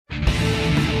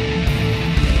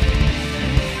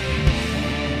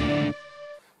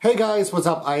Hey guys, what's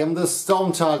up? I am the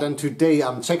Stormchild and today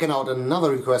I'm checking out another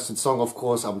requested song. Of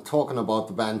course, I'm talking about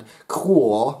the band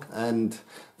KRUOR and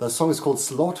the song is called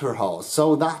Slaughterhouse.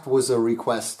 So that was a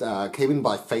request, came in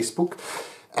by Facebook.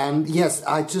 And yes,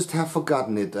 I just have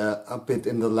forgotten it a bit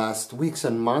in the last weeks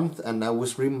and month, and I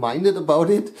was reminded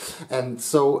about it. And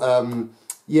so,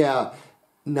 yeah,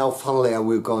 now finally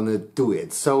we're gonna do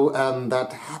it. So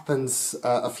that happens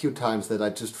a few times that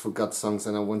I just forgot songs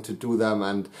and I want to do them.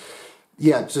 And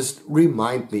yeah, just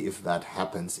remind me if that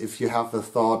happens. If you have the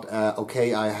thought,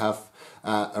 okay, I have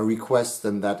a request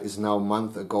and that is now a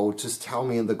month ago, just tell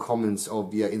me in the comments or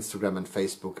via Instagram and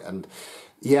Facebook. And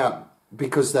yeah,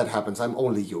 because that happens, I'm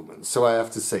only human, so I have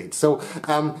to say it. So,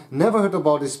 never heard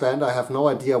about this band, I have no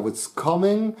idea what's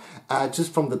coming.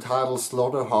 Just from the title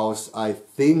Slaughterhouse, I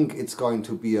think it's going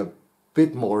to be a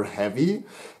bit more heavy.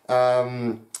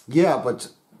 Yeah, but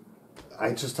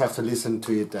I just have to listen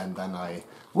to it and then I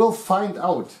will find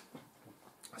out.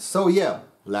 So yeah,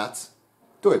 let's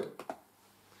do it.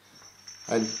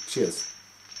 And cheers.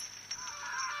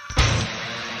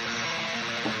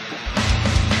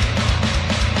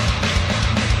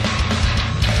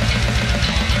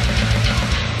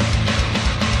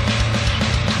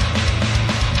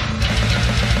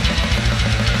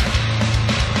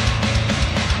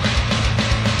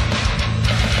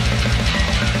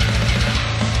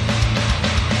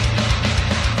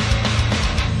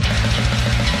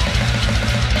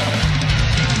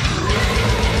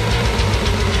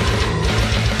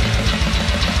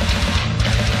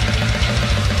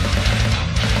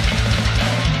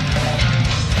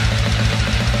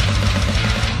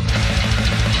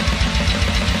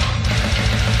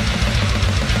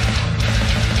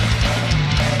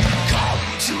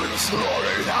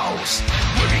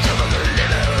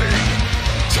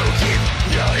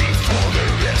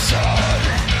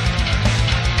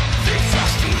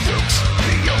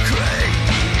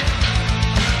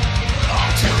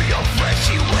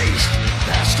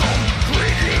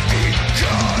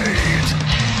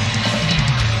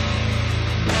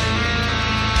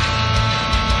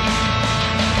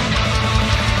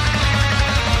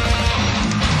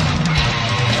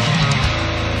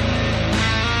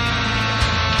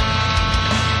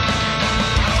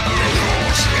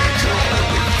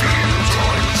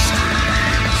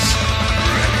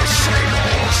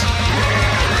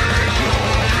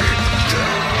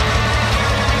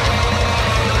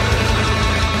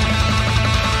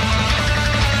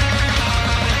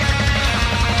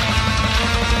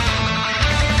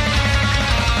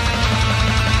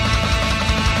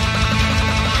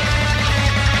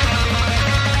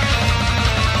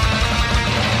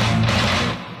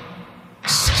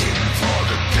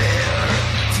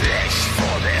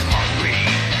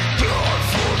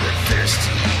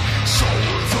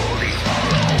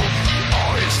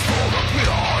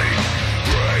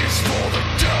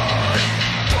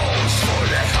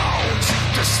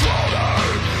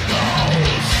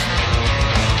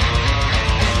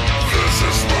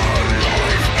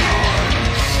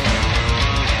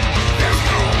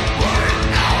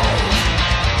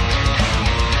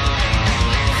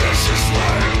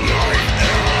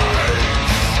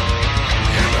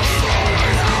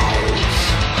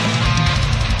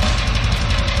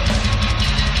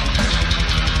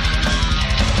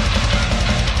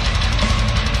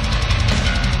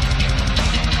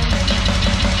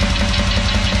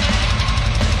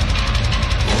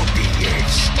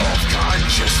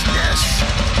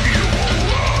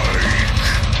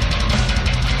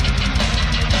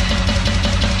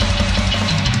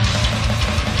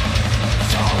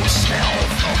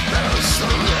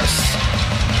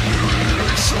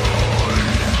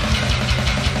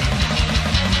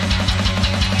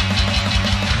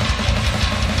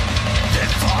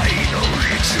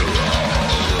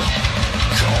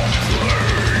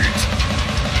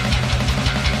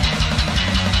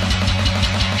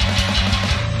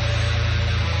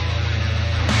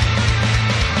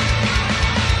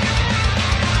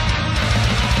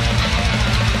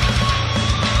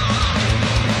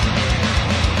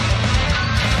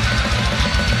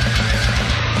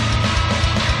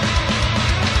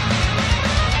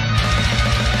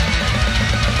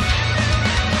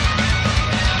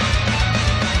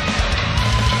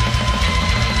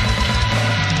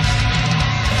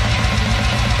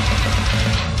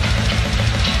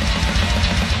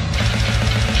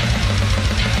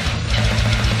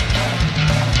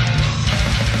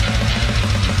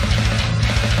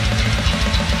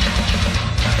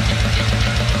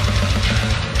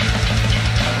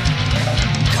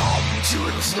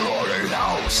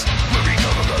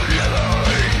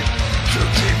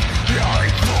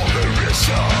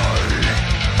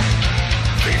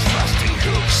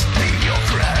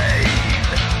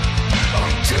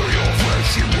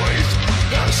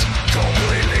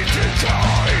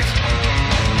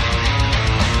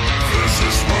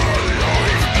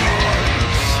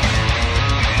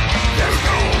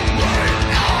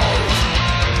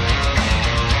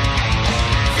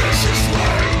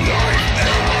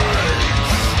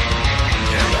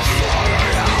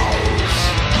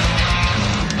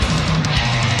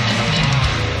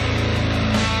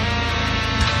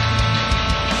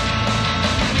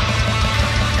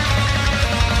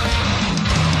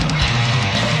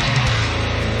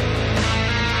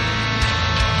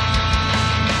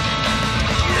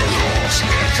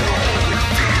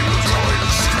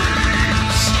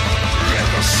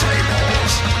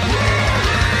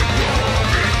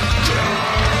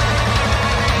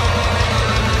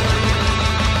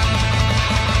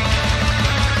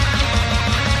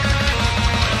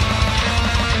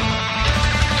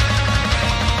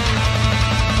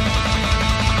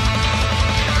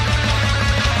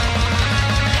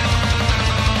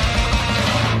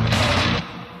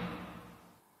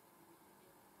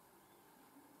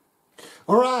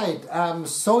 Alright,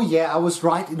 so yeah, I was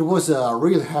right, it was a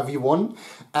real heavy one.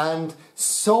 And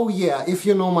so yeah, if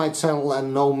you know my channel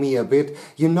and know me a bit,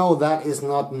 you know that is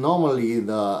not normally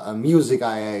the music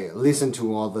I listen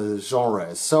to or the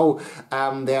genre. So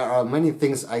there are many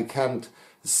things I can't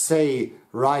say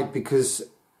right, because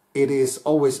it is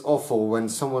always awful when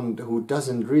someone who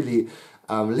doesn't really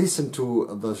listen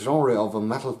to the genre of a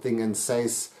metal thing and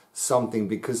says something,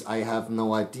 because I have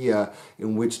no idea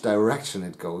in which direction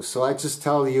it goes. So I just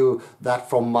tell you that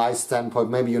from my standpoint,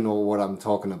 maybe you know what I'm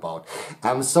talking about.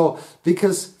 So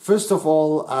because first of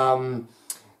all,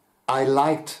 I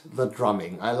liked the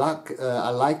drumming. I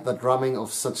like the drumming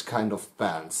of such kind of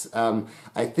bands.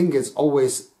 I think it's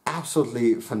always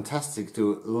absolutely fantastic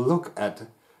to look at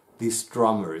these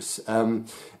drummers.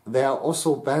 There are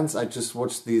also bands, I just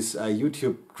watched these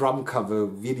YouTube drum cover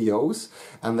videos,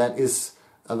 and that is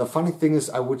the funny thing is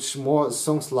I watch more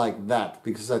songs like that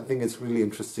because I think it's really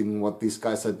interesting what these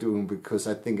guys are doing, because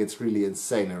I think it's really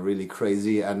insane and really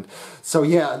crazy. And so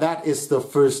yeah, that is the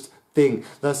first thing.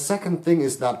 The second thing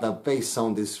is that the bass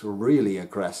sound is really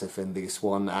aggressive in this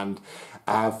one, and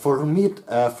for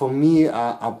me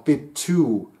a bit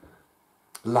too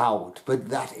loud, but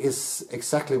that is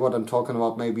exactly what I'm talking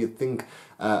about. Maybe think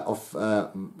of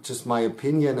just my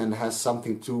opinion, and has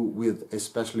something to do with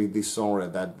especially this genre,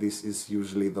 that this is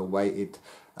usually the way it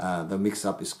the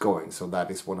mix-up is going. So that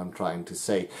is what I'm trying to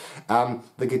say.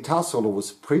 The guitar solo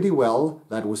was pretty well,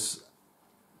 that was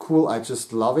cool, I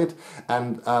just love it.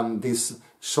 And these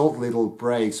short little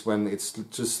breaks when it's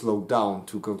just slowed down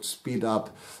to go speed up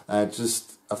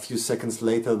just a few seconds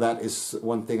later, that is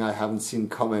one thing I haven't seen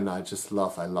coming. I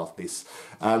love this.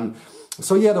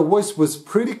 So yeah, the voice was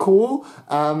pretty cool.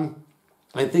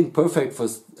 I think perfect for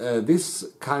this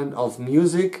kind of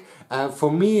music.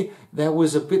 For me, there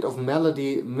was a bit of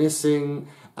melody missing,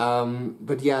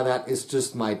 but yeah, that is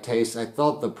just my taste. I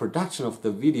thought the production of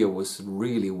the video was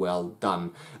really well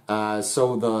done.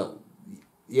 So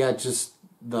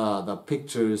the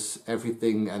pictures,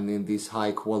 everything, and in this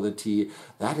high quality,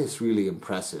 that is really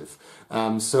impressive.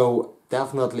 So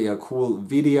definitely a cool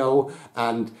video.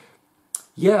 And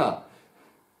yeah,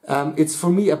 it's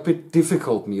for me a bit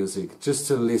difficult music just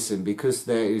to listen, because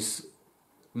there is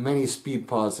many speed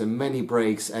parts and many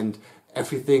breaks, and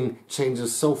everything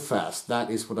changes so fast. That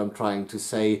is what I'm trying to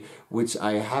say, which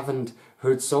I haven't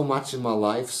heard so much in my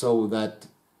life. So that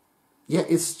yeah,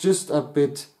 it's just a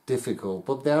bit difficult.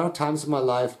 But there are times in my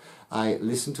life I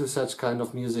listen to such kind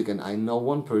of music, and I know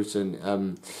one person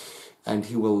and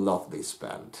he will love this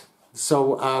band.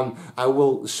 So I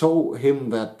will show him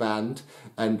that band,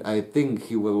 and I think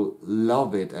he will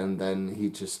love it, and then he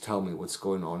just tell me what's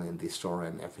going on in this genre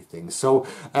and everything. So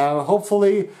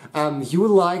hopefully you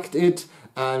liked it,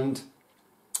 and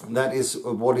that is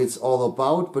what it's all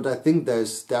about. But I think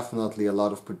there's definitely a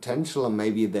lot of potential, and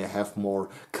maybe they have more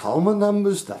calmer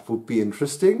numbers. That would be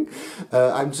interesting.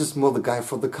 I'm just more the guy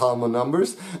for the calmer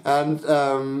numbers, and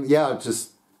yeah, just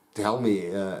tell me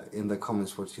in the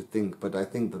comments what you think. But I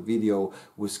think the video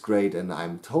was great, and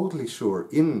I'm totally sure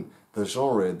in the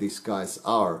genre these guys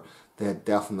are, they're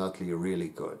definitely really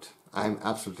good. I'm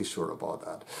absolutely sure about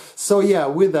that. So yeah,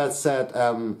 with that said,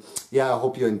 yeah, I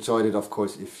hope you enjoyed it. Of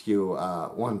course, if you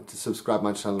want to subscribe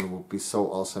my channel, it would be so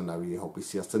awesome. I really hope we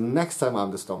see us the next time.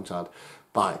 I'm the Stormchild.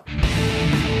 Bye.